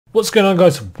What's going on,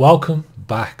 guys? Welcome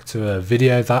back to a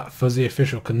video that Fuzzy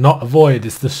Official cannot avoid.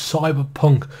 It's the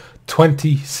Cyberpunk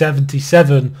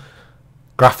 2077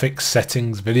 graphics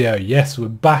settings video. Yes, we're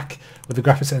back with the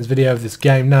graphics settings video of this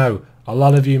game. Now, a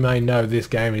lot of you may know this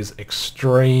game is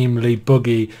extremely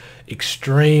buggy,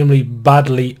 extremely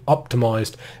badly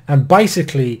optimized, and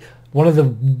basically one of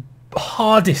the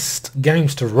hardest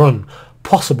games to run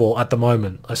possible at the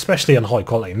moment, especially on high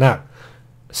quality. Now,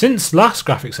 since last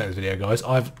graphics settings video, guys,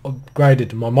 I've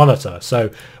upgraded my monitor,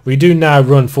 so we do now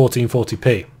run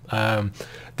 1440p.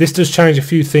 This does change a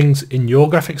few things in your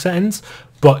graphics settings,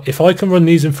 but if I can run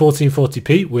these in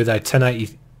 1440p with a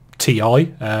 1080 Ti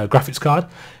graphics card,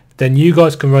 then you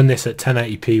guys can run this at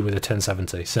 1080p with a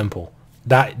 1070. Simple.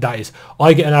 That is,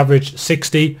 I get an average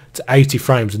 60 to 80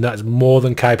 frames, and that's more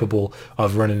than capable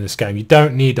of running this game. You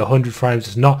don't need 100 frames.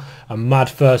 It's not a mad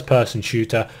first-person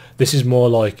shooter. This is more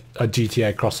like a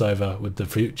GTA crossover with the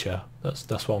future.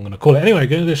 That's what I'm going to call it. Anyway,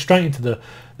 going to go straight into the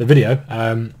video.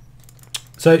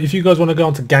 So if you guys want to go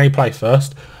on to gameplay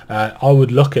first, I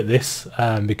would look at this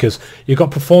because you've got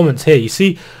performance here. You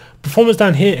see performance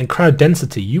down here and crowd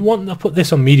density. You want to put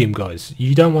this on medium, guys.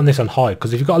 You don't want this on high,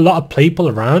 because if you've got a lot of people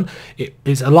around,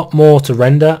 it's a lot more to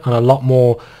render and a lot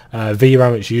more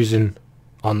VRAM it's using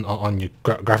on your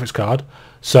graphics card.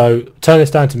 So turn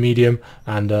this down to medium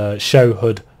and show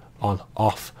HUD on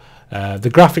off.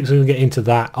 The graphics, we're going to get into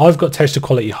that. I've got texture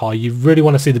quality high. You really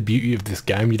want to see the beauty of this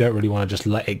game. You don't really want to just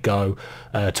let it go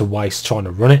to waste trying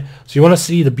to run it. So you want to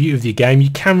see the beauty of the game. You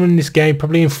can run this game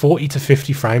probably in 40 to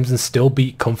 50 frames and still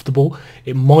be comfortable.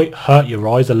 It might hurt your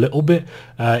eyes a little bit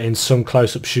in some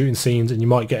close-up shooting scenes, and you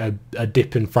might get a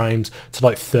dip in frames to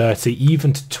like 30,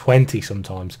 even to 20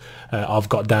 sometimes. I've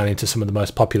got down into some of the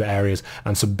most popular areas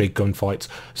and some big gunfights.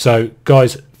 So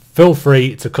guys, feel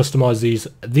free to customize these.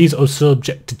 These are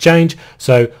subject to change,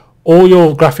 so all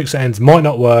your graphics settings might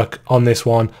not work on this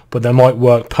one, but they might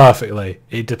work perfectly.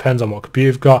 It depends on what computer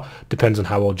you've got, depends on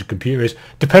how old your computer is,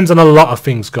 depends on a lot of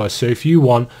things, guys. So if you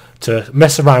want to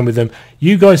mess around with them,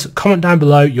 you guys comment down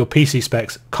below your PC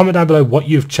specs, comment down below what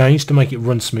you've changed to make it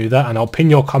run smoother, and I'll pin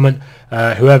your comment.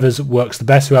 Whoever's works the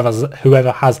best,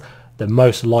 whoever has the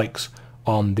most likes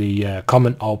on the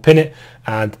comment, I'll pin it,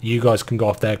 and you guys can go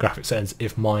off their graphic settings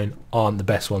if mine aren't the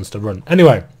best ones to run.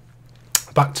 Anyway,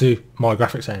 back to my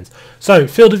graphic settings. So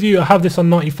field of view, I have this on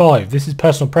 95. This is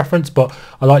personal preference, but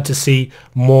I like to see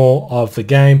more of the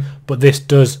game, but this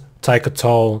does take a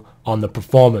toll on the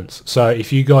performance. So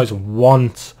if you guys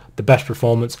want the best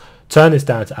performance, turn this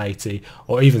down to 80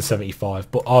 or even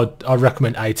 75, but I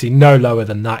recommend 80, no lower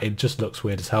than that. It just looks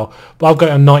weird as hell. But I've got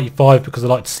it on 95 because I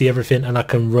like to see everything, and I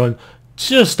can run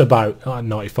just about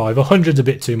 95. 100's a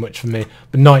bit too much for me,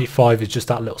 but 95 is just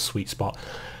that little sweet spot.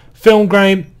 Film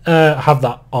grain, I have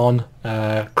that on.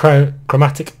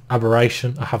 Chromatic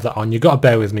Aberration, I have that on. You've got to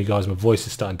bear with me, guys. My voice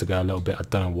is starting to go a little bit. I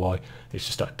don't know why. It's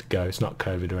just starting to go. It's not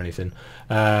COVID or anything.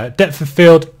 Depth of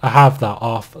field, I have that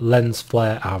off. Lens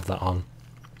flare, I have that on.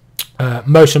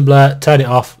 Motion blur, turn it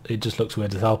off. It just looks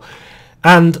weird as hell.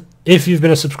 And if you've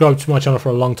been a subscriber to my channel for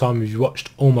a long time, if you've watched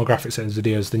all my graphics settings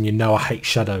videos, then you know I hate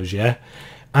shadows, yeah?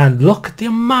 And look at the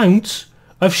amount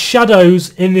of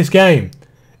shadows in this game.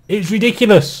 It's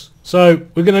ridiculous. So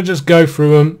we're going to just go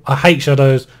through them. I hate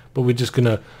shadows, but we're just going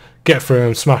to get through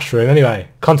them, smash through them. Anyway,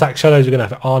 contact shadows, we're going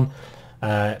to have it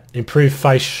on. Improve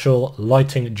facial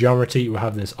lighting geometry, we'll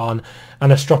have this on.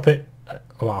 Anisotropic,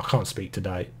 well, I can't speak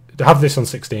today. Have this on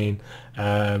 16.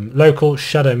 Local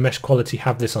shadow mesh quality,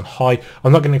 have this on high.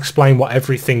 I'm not going to explain what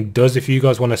everything does. If you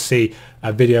guys want to see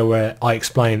a video where I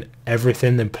explain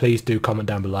everything, then please do comment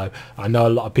down below. I know a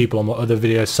lot of people on my other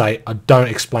videos say I don't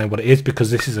explain what it is, because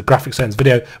this is a graphic settings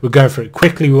video. We're going through it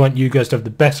quickly. We want you guys to have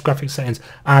the best graphic settings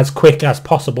as quick as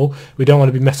possible. We don't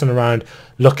want to be messing around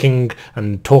looking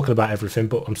and talking about everything,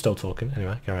 but I'm still talking.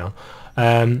 Anyway, carry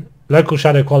on. Local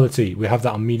shadow quality, we have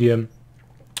that on medium.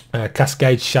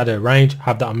 Cascade shadow range,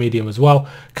 have that on medium as well.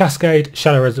 Cascade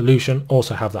shadow resolution,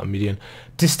 also have that on medium.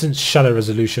 Distance shadow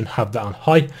resolution, have that on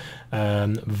high.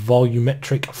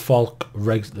 Volumetric fog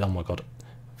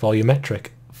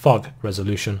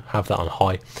resolution, have that on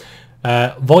high.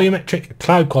 Volumetric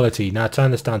cloud quality, now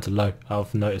turn this down to low.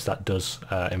 I've noticed that does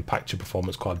impact your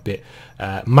performance quite a bit.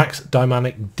 Max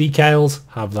dynamic decals,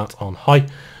 have that on high.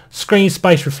 Screen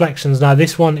space reflections, now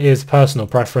this one is personal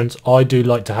preference. I do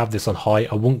like to have this on high.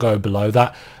 I won't go below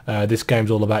that. This game's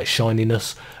all about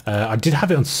shininess. I did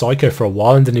have it on Psycho for a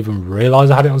while and didn't even realise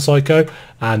I had it on Psycho,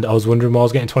 and I was wondering why I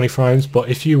was getting 20 frames. But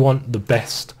if you want the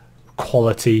best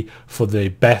quality for the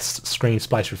best screen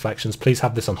space reflections, please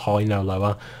have this on high, no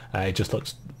lower. It just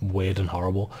looks weird and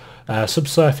horrible.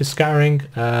 Subsurface scattering,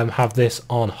 have this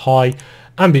on high.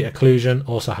 ambient occlusion,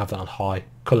 also have that on high,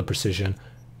 color precision,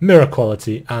 mirror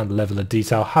quality and level of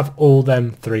detail, have all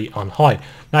them 3 on high.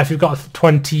 Now if you've got if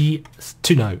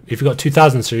you've got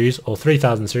 2000 series or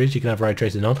 3000 series, you can have ray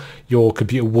tracing on. Your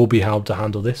computer will be able to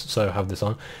handle this, so have this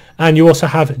on. And you also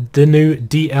have the new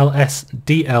DLSS,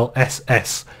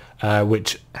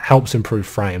 which helps improve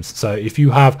frames. So if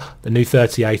you have the new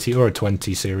 3080 or a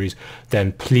 20 series,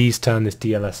 then please turn this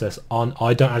DLSS on.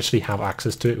 I don't actually have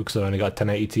access to it because I've only got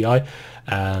 1080 Ti,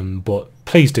 but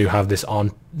please do have this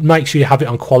on. Make sure you have it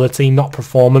on quality, not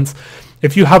performance.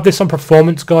 If you have this on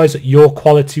performance, guys, your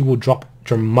quality will drop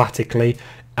dramatically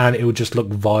and it will just look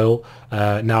vile.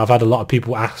 Now I've had a lot of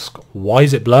people ask, why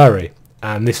is it blurry?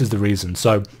 And this is the reason.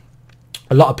 So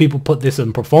a lot of people put this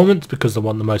in performance because they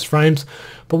want the most frames,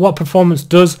 but what performance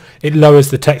does, it lowers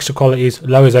the texture qualities,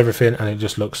 lowers everything, and it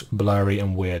just looks blurry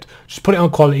and weird. Just put it on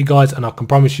quality, guys, and I can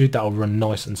promise you that will run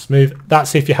nice and smooth.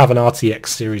 That's if you have an RTX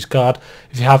series card.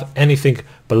 If you have anything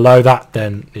below that,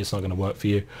 then it's not going to work for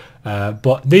you.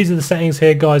 But these are the settings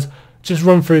here, guys. Just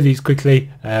run through these quickly.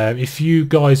 If you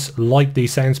guys like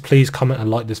these settings, please comment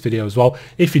and like this video as well.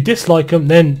 If you dislike them,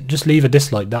 then just leave a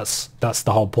dislike. That's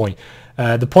the whole point.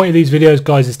 The point of these videos,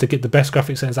 guys, is to get the best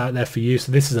graphics settings out there for you.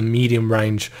 So this is a medium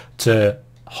range to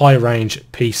high range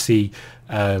PC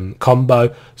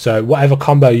combo. So whatever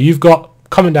combo you've got,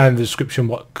 comment down in the description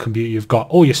what computer you've got,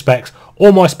 all your specs.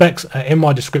 All my specs are in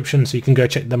my description, so you can go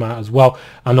check them out as well.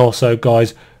 And also,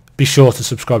 guys, be sure to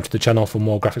subscribe to the channel for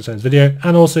more graphics settings video.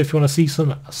 And also, if you want to see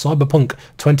some Cyberpunk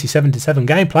 2077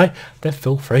 gameplay, then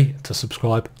feel free to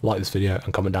subscribe, like this video,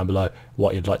 and comment down below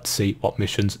what you'd like to see, what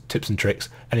missions, tips and tricks,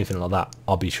 anything like that.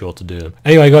 I'll be sure to do them.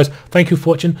 Anyway, guys, thank you for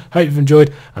watching. Hope you've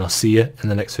enjoyed, and I'll see you in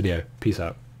the next video. Peace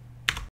out.